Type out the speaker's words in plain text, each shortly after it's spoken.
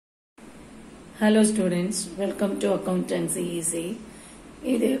Hello students, welcome to Accountancy Easy.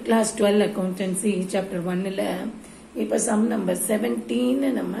 இது class 12 Accountancy chapter 1ல இப்ப sum number 17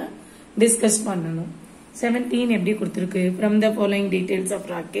 நம்ம discuss பண்ணணும். 17 எப்படி கொடுத்திருக்கு? From the following details of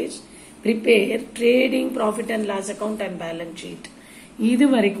package, prepare trading profit and loss account and balance sheet. இது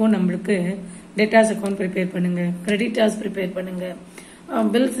வரைக்கும் நம்மளுக்கு debtors account prepare பண்ணுங்க, creditors prepare பண்ணுங்க,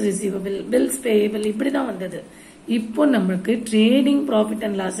 bills receivable, bills payable இப்படிதான் வந்தது. இப்போ நம்மளுக்கு trading profit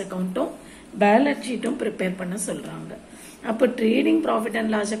and loss accountம் balance ஷீட்டும் prepare பண்ண சொல்றாங்க. அப்போ trading profit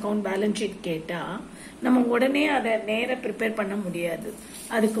and loss account balance sheet கேட்டா நம்ம உடனே அதை நேர ப்ரிப்பேர் பண்ண முடியாது.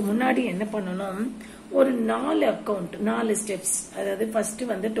 அதுக்கு முன்னாடி என்ன பண்ணணும், ஒரு 4 அக்கவுண்ட் 4 ஸ்டெப்ஸ். அதாவது ஃபர்ஸ்ட்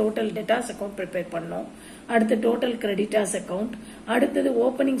வந்து டோட்டல் டெட்டாஸ் அக்கவுண்ட் ப்ரிப்பேர் பண்ணோம், அடுத்து டோட்டல் கிரெடிட்டாஸ் அக்கவுண்ட், அடுத்தது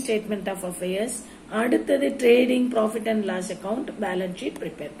ஓப்பனிங் ஸ்டேட்மெண்ட் ஆஃப் அஃபேர்ஸ், அடுத்தது trading profit and loss account balance sheet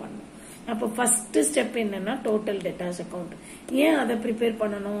prepare பண்ணோம். அப்போ ஃபர்ஸ்ட் ஸ்டெப் என்னன்னா டோட்டல் டெட்டாஸ் அக்கவுண்ட். ஏன் அதை ப்ரிப்பேர்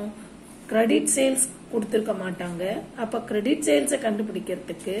பண்ணணும்? கிரெடிட் சேல்ஸ் கொடுத்திருக்க மாட்டாங்க. அப்ப கிரெடிட் சேல்ஸை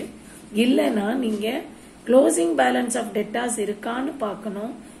கண்டுபிடிக்கிறதுக்கு இல்லைன்னா நீங்க க்ளோசிங் பேலன்ஸ் ஆஃப் டெட்டாஸ் இருக்கான்னு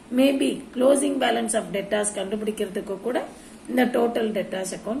பார்க்கணும். Maybe closing balance of debtors கண்டுபிடிக்கிறதுக்கு கூட இந்த டோட்டல்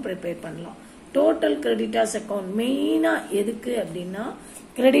டெட்டாஸ் அக்கவுண்ட் ப்ரிப்பேர் பண்ணலாம். டோட்டல் கிரெடிட்டாஸ் அக்கவுண்ட் மெயினா எதுக்கு அப்படின்னா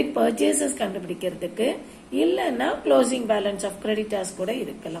கிரெடிட் பர்ச்சேசஸ் கண்டுபிடிக்கிறதுக்கு, இல்லைன்னா க்ளோசிங் பேலன்ஸ் ஆஃப் கிரெடிட்டாஸ் கூட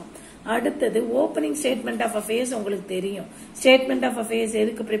இருக்கலாம். அடுத்தது ஓப்பனிங் ஸ்டேட்மெண்ட் ஆஃப் அஃபேர்ஸ். உங்களுக்கு தெரியும் ஸ்டேட்மெண்ட் ஆஃப் அஃபேர்ஸ்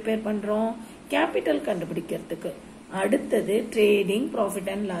எதுக்கு ப்ரிப்பேர் பண்றோம்? கேபிட்டல் கண்டுபிடிக்கிறதுக்கு. அடுத்தது trading profit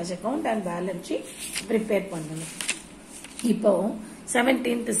and loss account and balance sheet prepare பண்ணணும். இப்போ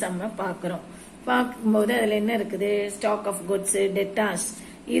 17th சம்ம பாக்குறோம். பார்க்கும்போது அதுல என்ன இருக்குது? Stock of goods, debtors.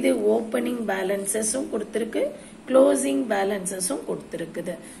 இது ஓப்பனிங் பேலன்சஸும் கொடுத்திருக்கு, க்ளோசிங் பேலன்சஸும்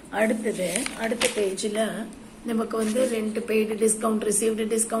கொடுத்திருக்குது. அடுத்தது அடுத்த பேஜ்ல நமக்கு வந்து rent paid, discount received,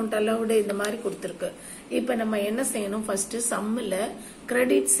 discount allowed இந்த மாதிரி கொடுத்திருக்கு. இப்ப நம்ம என்ன செய்யணும்? ஃபர்ஸ்ட் சம்மில்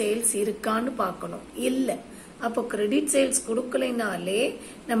கிரெடிட் சேல்ஸ் இருக்கான்னு பார்க்கணும். இல்ல, அப்போ கிரெடிட் சேல்ஸ் கொடுக்கலைனாலே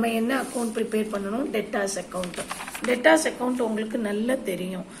நம்ம என்ன அக்கவுண்ட் ப்ரிப்பேர் பண்ணணும்? Debtors account. டெட்டாஸ் அக்கவுண்ட் உங்களுக்கு நல்லா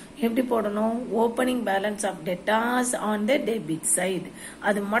தெரியும். எப்படி போடணும்? Opening balance of debtors on the debit side.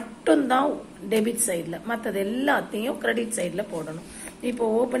 அது மட்டும் தான் டெபிட் சைட்ல, மற்றது எல்லாத்தையும் கிரெடிட் சைட்ல போடணும். இப்போ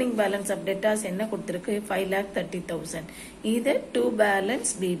ஓப்பனிங் பேலன்ஸ் ஆஃப் டெட்டாஸ் என்ன கொடுத்திருக்கு? 5,30,000. இது to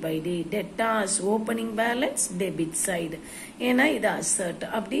balance B by D. Debtors opening balance debit side, ஏன்னா இது அசர்ட்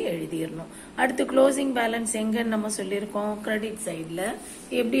அப்படி எழுதிடணும். அடுத்து க்ளோசிங் பேலன்ஸ் எங்கன்னு நம்ம சொல்லியிருக்கோம்? கிரெடிட் சைட்ல.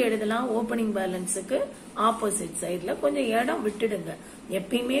 எப்படி எழுதலாம்? ஓப்பனிங் பேலன்ஸுக்கு ஆப்போசிட் சைட்ல கொஞ்சம் இடம் விட்டுடுங்க.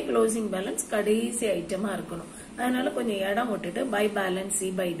 எப்பயுமே க்ளோசிங் பேலன்ஸ் கடைசி ஐட்டமா இருக்கணும். அதனால கொஞ்சம் இடம் விட்டுட்டு by balance C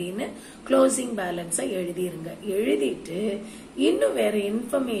by tin closing பேலன்ஸை எழுதிருங்க. எழுதிட்டு இன்னும் வேற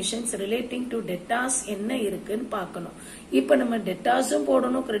இன்ஃபர்மேஷன்ஸ் ரிலேட்டிங் டு டெட்டாஸ் என்ன இருக்குன்னு பார்க்கணும். இப்ப நம்ம டெட்டாஸும்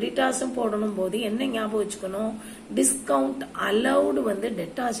போடணும், கிரெடிட்டாஸும் போடணும் போது என்ன ஞாபகம் வச்சுக்கணும்? டிஸ்கவுண்ட் அலவுடு வந்து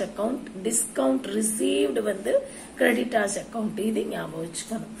டெட்டாஸ் அக்கவுண்ட், டிஸ்கவுண்ட் ரிசீவ்டு வந்து கிரெடிட்டாஸ் அக்கவுண்ட். இது ஞாபகம்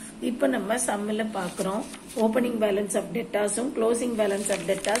வச்சுக்கணும். இப்ப நம்ம சம்மில் பாக்குறோம். Opening balance of டெட்டாஸும் closing balance of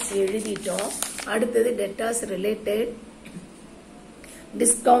debtors எழுதிட்டோம். அடுத்தது டெட்டாஸ் ரிலேட்டட்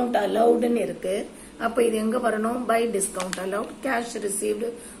டிஸ்கவுண்ட் அலவுடுன்னு இருக்கு. அப்ப இது எங்க வரணும்? By discount allowed. Cash received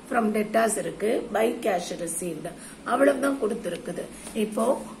from debtors இருக்கு, பை கேஷ் ரிசீவ்டு. அவ்வளவுதான் கொடுத்திருக்குது. இப்போ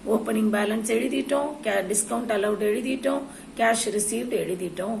ஓப்பனிங் பேலன்ஸ் எழுதிட்டோம், டிஸ்கவுண்ட் அலவுட் எழுதிட்டோம், கேஷ் ரிசீவ்டு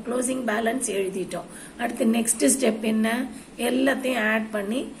எழுதிட்டோம், க்ளோசிங் பேலன்ஸ் எழுதிட்டோம். அடுத்து நெக்ஸ்ட் ஸ்டெப் என்ன? எல்லாத்தையும் ஆட்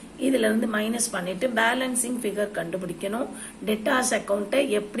பண்ணி இதுல இருந்து மைனஸ் பண்ணிட்டு பேலன்சிங் ஃபிகர் கண்டுபிடிக்கணும். டெட்டாஸ் அக்கௌண்ட்டை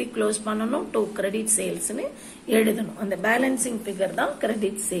எப்படி க்ளோஸ் பண்ணணும்? டு கிரெடிட் சேல்ஸ்னு எழுதணும். அந்த பேலன்சிங் ஃபிகர் தான்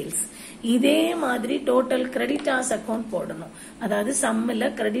கிரெடிட் சேல்ஸ். இதே மாதிரி டோட்டல் கிரெடிட்டாஸ் அக்கௌண்ட் போடணும். அதாவது சம்மில்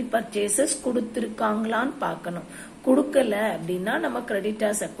கிரெடிட் பர்ச்சேசஸ் கொடுத்திருக்காங்களான்னு பார்க்கணும். கொடுக்கல அப்படின்னா நம்ம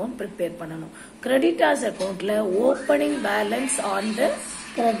கிரெடிட்டாஸ் அக்கௌண்ட் ப்ரிப்பேர் பண்ணணும். கிரெடிட்டாஸ் அக்கௌண்ட்ல opening balance on the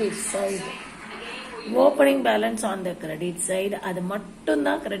credit side, opening balance on the credit side, அது மட்டும்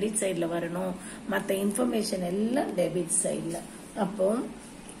தான் கிரெடிட் சைட்ல வரணும். மற்ற இன்ஃபர்மேஷன் எல்லாம் டெபிட் சைட்ல. அப்போ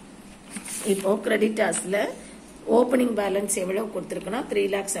இப்போ கிரெடிட்டாஸ்ல ஓப்பனிங் பேலன்ஸ் எவ்வளவு கொடுத்திருக்குன்னா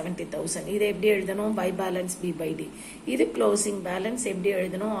 3,70,000. இதை எப்படி எழுதணும்? By balance B by D. இது க்ளோசிங் பேலன்ஸ் எப்படி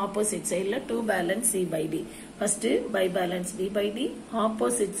எழுதணும்? ஆப்போசிட் சைட்ல to balance C by D. First by balance B by D,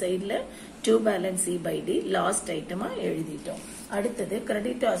 opposite சைட்ல to balance C by D. Last ஐட்டமா எழுதிட்டோம். அடுத்தது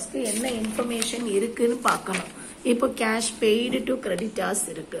கிரெடிட்டாஸ்க்கு என்ன இன்ஃபர்மேஷன் இருக்குன்னு பார்க்கணும். இப்போ கேஷ் பெய்டு டு கிரெடிட்டாஸ்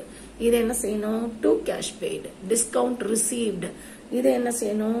இருக்கு. இது என்ன செய்யணும்? To cash paid. Discount received, இது என்ன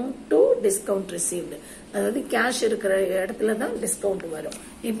செய்யணும்? To discount received. அதாவது கேஷ் இருக்கிற இடத்துல தான் டிஸ்கவுண்ட் வரும்.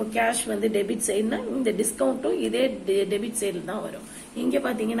 இப்போ கேஷ் வந்து டெபிட் சைடுனா இந்த டிஸ்கவுண்ட்டும் இதே டெபிட் சைடு தான் வரும். இங்க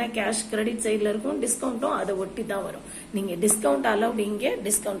பாத்தீங்கன்னா கேஷ் கிரெடிட் சைடுல இருக்கும், டிஸ்கவுண்டும் அதை ஒட்டி தான் வரும். நீங்க டிஸ்கவுண்ட் அலௌட் இங்க,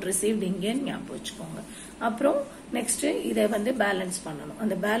 டிஸ்கவுண்ட் ரிசீவ்ட் இங்க ஞாபகம் வச்சுக்கோங்க. அப்புறம் நெக்ஸ்ட் இதை வந்து பேலன்ஸ் பண்ணணும்.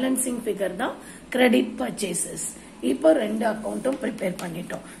 அந்த பேலன்சிங் ஃபிகர் தான் கிரெடிட் பர்ச்சேசஸ். இப்போ ரெண்டு அக்கௌண்ட்டும் ப்ரிப்பேர்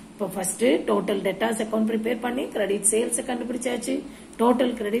பண்ணிட்டோம். இப்போ first total debtors account prepare பண்ணி கிரெடிட் சேல்ஸ் கண்டுபிடிச்சாச்சு.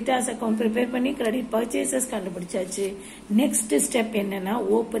 டோட்டல் கிரெடிட்டாஸ் அக்கௌண்ட் ப்ரிப்பேர் பண்ணி கிரெடிட் பர்ச்சேசஸ் கண்டுபிடிச்சாச்சு. நெக்ஸ்ட் ஸ்டெப் என்னன்னா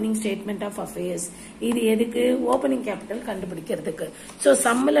ஓபனிங் ஸ்டேட்மெண்ட் ஆஃப் அஃபேர்ஸ். இது எதுக்கு? ஓபனிங் கேபிட்டல் கண்டுபிடிக்கிறதுக்கு. சோ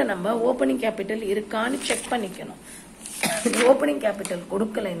சம்ல நம்ம ஓபனிங் கேபிட்டல் இருக்கான்னு செக் பண்ணிக்கணும். ஓபனிங் கேபிட்டல்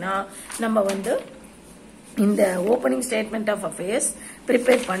கொடுக்கலைன்னா நம்ம வந்து இந்த opening statement of affairs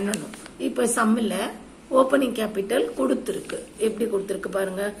prepare பண்ணணும். இப்ப சம்ல ஓபனிங் கேபிட்டல் கொடுத்திருக்கு. எப்படி கொடுத்திருக்கு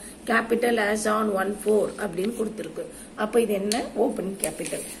பாருங்க, கேபிட்டல் ஆஸ் ஆன் 1/4 அப்படின்னு கொடுத்திருக்கு. அப்ப இது என்ன? Opening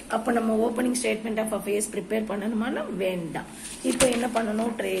capital. அப்ப நம்ம opening statement of affairs prepare பண்ணணுமானா வேண்டாம். இப்போ என்ன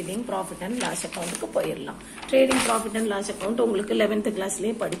பண்ணணும்? ட்ரேடிங் ப்ராஃபிட் அண்ட் லாஸ் அக்கௌண்ட்டுக்கு போயிடலாம். Trading profit and loss account உங்களுக்கு 11th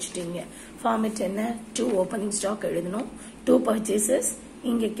கிளாஸ்லயே படிச்சுட்டீங்க. ஃபார்மேட் என்ன? 2 ஓபனிங் ஸ்டாக் எழுதணும், 2 பர்ச்சேசஸ்,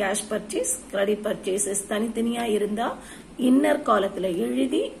 இங்க கேஷ் பர்ச்சேஸ், கிரெடிட் பர்ச்சேசஸ் தனித்தனியா இருந்தா இன்னர் காலத்துல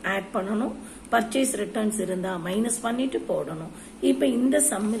எழுதி ஆட் பண்ணணும். பர்ச்சேஸ் ரிட்டர்ன்ஸ் இருந்தா மைனஸ் பண்ணிட்டு போடணும். இப்ப இந்த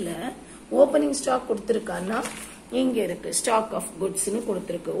சம்மில் ஓபனிங் ஸ்டாக் கொடுத்திருக்கான்னா இங்க இருக்கு ஸ்டாக் ஆஃப் குட்ஸ்னு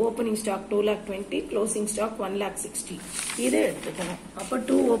கொடுத்திருக்கு. Opening stock 2,20,000, closing stock 1,60,000. இதை எடுத்துக்கணும். அப்ப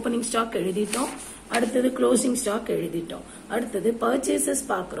 2 ஓபனிங் ஸ்டாக் எழுதிட்டோம். அடுத்தது க்ளோசிங் ஸ்டாக் எழுதிட்டோம். அடுத்தது பர்ச்சேசஸ்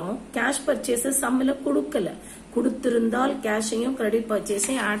பாக்குறோம். கேஷ் பர்ச்சேசஸ் சம்மில் கொடுக்கல. கொடுத்திருந்தால் கேஷையும் கிரெடிட்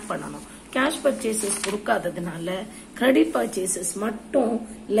பர்ச்சேஸையும் ஆட் பண்ணணும். கேஷ் பர்ச்சேசஸ் கொடுக்காததுனால கிரெடிட் பர்ச்சேசஸ் மட்டும்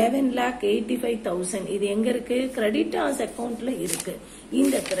 11,85,000. இது எங்க இருக்கு? கிரெடிட்டார்ஸ் அக்கௌண்ட்ல இருக்கு.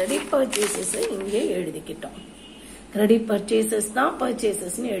 இந்த கிரெடிட் பர்ச்சேசஸ் இங்கே எழுதிக்கிட்டோம். கிரெடிட் பர்ச்சேசஸ் தான்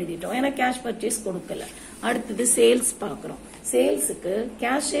பர்ச்சேசஸ் எழுதிட்டோம். ஏன்னா கேஷ் பர்ச்சேஸ் கொடுக்கல. அடுத்தது சேல்ஸ் பாக்குறோம். சேல்ஸுக்கு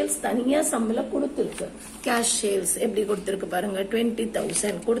கேஷ் சேல்ஸ் தனியா சம்பள கொடுத்திருக்கு. கேஷ் சேல்ஸ் எப்படி கொடுத்திருக்கு பாருங்க,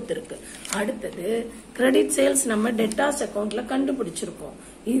 20,000 கொடுத்திருக்கு. அடுத்தது கிரெடிட் சேல்ஸ் நம்ம டெட்டாஸ் அக்கௌண்ட்ல கண்டுபிடிச்சிருக்கோம்.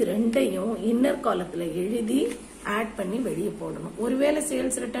 இது ரெண்டையும் இன்னர் காலத்துல எழுதி ஆட் பண்ணி வெளியே போடணும். ஒருவேளை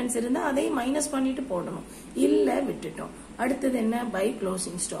சேல்ஸ் ரிட்டர்ன்ஸ் இருந்தா அதையும் மைனஸ் பண்ணிட்டு போடணும். இல்ல விட்டுட்டோம். அடுத்தது என்ன? பை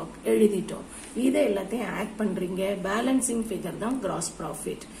க்ளோசிங் ஸ்டாக் எழுதிட்டோம். இதை எல்லாத்தையும் ஆட் பண்றீங்க. பேலன்சிங் ஃபிகர் தான் gross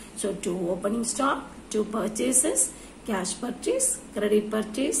profit. So 2 opening stock, 2 purchases, cash purchase, credit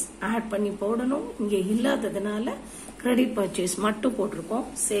purchase add பண்ணி போடணும். இங்க இல்லாததுனால கிரெடிட் பர்ச்சேஸ் மட்டும் போட்டிருக்கோம்.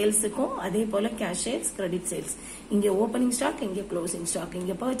 சேல்ஸுக்கும் அதே போல கேஷ் சேல்ஸ், கிரெடிட் சேல்ஸ். இங்க ஓபனிங் ஸ்டாக், இங்க க்ளோசிங் ஸ்டாக்,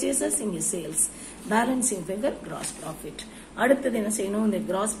 இங்க பர்ச்சேசஸ், இங்க sales. Balancing figure gross profit. அடுத்தது என்ன செய்யணும்? இந்த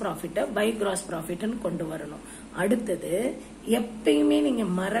கிராஸ் ப்ராஃபிட்டை பை கிராஸ் ப்ராஃபிட்னு கொண்டு வரணும். அடுத்தது எப்பயுமே நீங்க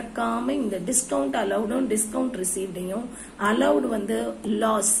மறக்காம இந்த டிஸ்கவுண்ட் அலௌடும் டிஸ்கவுண்ட் ரிசீவ்டையும், அலௌடு வந்து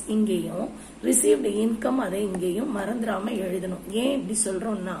லாஸ் இங்கேயும், ரிசீவ்டு இன்கம் அதை இங்கேயும் மறந்துடாம எழுதணும். ஏன் இப்படி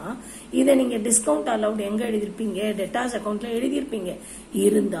சொல்றோம்னா, இதை நீங்க டிஸ்கவுண்ட் அலௌட் எங்க எழுதிருப்பீங்க? டெட்டாஸ் அக்கௌண்ட்ல எழுதிருப்பீங்க.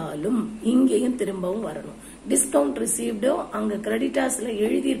 இருந்தாலும் இங்கேயும் திரும்பவும் வரணும். டிஸ்கவுண்ட் ரிசீவ்டும் அங்க கிரெடிட்டாஸ்ல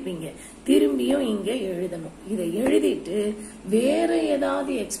எழுதிருப்பீங்க. திரும்பியும் இங்க எழுதணும். இதை எழுதிட்டு வேற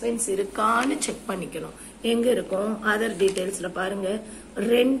ஏதாவது எக்ஸ்பென்ஸ் இருக்கான்னு செக் பண்ணிக்கணும். எங்க இருக்கும்? அதர் டீடைல்ஸ்ல பாருங்க.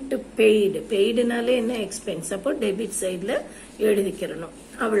 ரெண்ட் பெய்டு, பெய்டுனாலே என்ன? எக்ஸ்பென்ஸ். அப்போ டெபிட் சைட்ல எழுதிக்கிறணும்.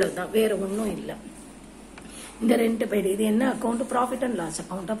 அவ்வளவுதான், வேற ஒன்னும் இல்ல. இந்த ரெண்ட் பெய்டு இது என்ன account? Profit and loss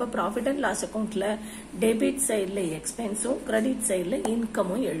account. அப்ப ப்ராஃபிட் அண்ட் லாஸ் அக்கௌண்ட்ல டெபிட் சைட்ல எக்ஸ்பென்ஸும் கிரெடிட் சைட்ல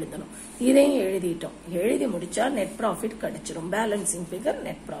இன்கமும் எழுதணும். இதையும் எழுதிட்டோம். எழுதி முடிச்சா நெட் ப்ராஃபிட் கிடைச்சிரும். Balancing figure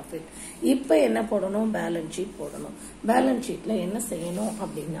net profit. இப்ப என்ன போடணும்? பேலன்ஸ் ஷீட் போடணும். பேலன்ஸ் ஷீட்ல என்ன செய்யணும்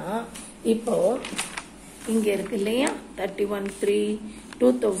அப்படின்னா, இப்போ இங்க இருக்கு இல்லையா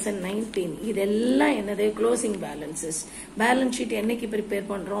 31/3/2019, இதெல்லாம் என்னது? Closing balances. பேலன்ஸ் ஷீட் என்னைக்கு ப்ரிப்பேர்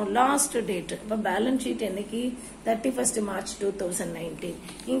பண்றோம்? Last date. இப்ப பேலன்ஸ் ஷீட் என்னைக்கு? 31st March 2019.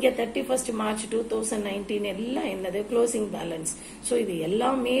 இங்க 31st March 2019 எல்லாம் என்னது? Closing balance. சோ இது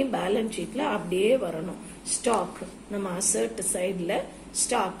எல்லாமே பேலன்ஸ் ஷீட்ல அப்படியே வரணும். ஸ்டாக் நம்ம அசெட் சைட்ல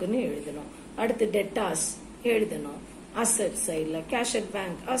ஸ்டாக்னு எழுதணும். அடுத்து டெட்டாஸ் எழுதணும். அசெட் சைட்ல cash at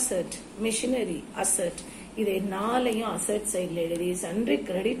bank asset, machinery asset. இதை 4ஐயும் அசெட் சைட்ல எழுதி சன்ட்ரி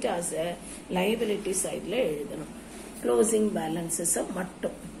கிரெடிட்டாஸ் லைபிலிட்டி சைட்ல எழுதணும். க்ளோசிங் பேலன்சஸ்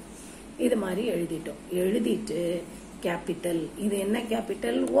மட்டும் இது மாதிரி எழுதிட்டோம். எழுதிட்டு கேபிட்டல், இது என்ன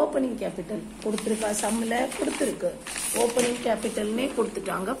கேபிட்டல்? Opening capital கொடுத்திருக்கா? சம்ல கொடுத்திருக்கு. ஓபனிங் கேபிட்டல்னே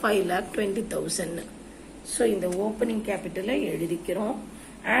கொடுத்துட்டாங்க 5,20,000. சோ இந்த ஓபனிங் கேபிட்டலை எழுதிக்கிறோம்.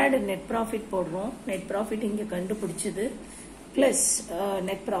 ஆட் நெட் ப்ராஃபிட் போடுறோம். நெட் ப்ராஃபிட் இங்க கண்டுபிடிச்சது plus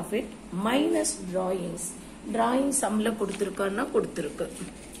net profit minus drawings. Drawing சம்ல கொடுத்திருக்கான்னா கொடுத்திருக்கு.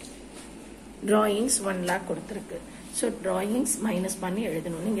 டிராயிங்ஸ் 1 lakh கொடுத்திருக்கு. சோ டிராயிங்ஸ் மைனஸ் பண்ணி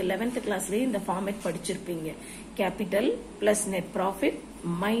எழுதணும். நீங்க 11th கிளாஸ்லயே இந்த ஃபார்மேட் படிச்சிருப்பீங்க. Capital plus net profit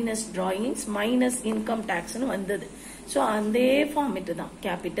minus drawings minus income டாக்ஸ்னு வந்தது. ஸோ அதே ஃபார்மேட் தான்,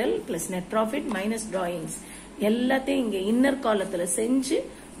 capital plus net profit minus drawings எல்லாத்தையும் இங்க இன்னர் காலத்துல செஞ்சு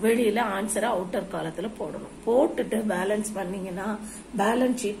வெளியில ஆன்சரை அவுட்டர் காலத்துல போடணும். போட்டுட்டு பேலன்ஸ் பண்ணீங்கன்னா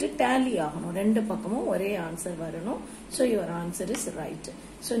பேலன்ஸ் ஷீட் டேலி ஆகணும், ரெண்டு பக்கமும் ஒரே ஆன்சர் வரணும். So your answer is right.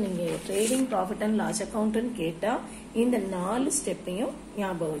 So நீங்க ட்ரேடிங் ப்ராஃபிட் அண்ட் லாஸ் அக்கௌண்ட்னு கேட்டா இந்த 4 ஸ்டெப்பையும்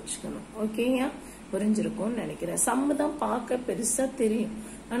ஞாபகம் வச்சுக்கணும். ஓகேயா, புரிஞ்சிருக்கும்னு நினைக்கிறேன். சம்மு தான் பார்க்க பெருசா தெரியும்,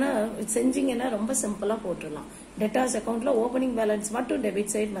 ஆனா செஞ்சீங்கன்னா ரொம்ப சிம்பிளா போட்டுடலாம். டெட்டாஸ் அக்கௌண்ட்ல ஓபனிங் பேலன்ஸ் மட்டும்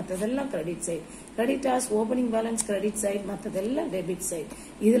டெபிட் சைட், மற்றதெல்லாம் credit side. Creditors opening balance credit side, மற்றதெல்லாம் டெபிட் சைட்.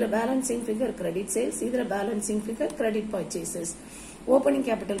 இதுல பேலன்சிங் ஃபிகர் கிரெடிட் சேல்ஸ், இதுல balancing figure credit purchases. Opening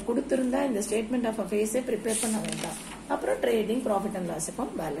capital கொடுத்திருந்தா இந்த ஸ்டேட்மெண்ட் ஆஃப் அஃபேர்ஸை ப்ரிப்பேர் பண்ண வேண்டாம். அப்புறம் trading profit and loss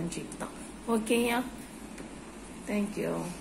account balance sheet தான். ஓகேயா, தேங்க்யூ.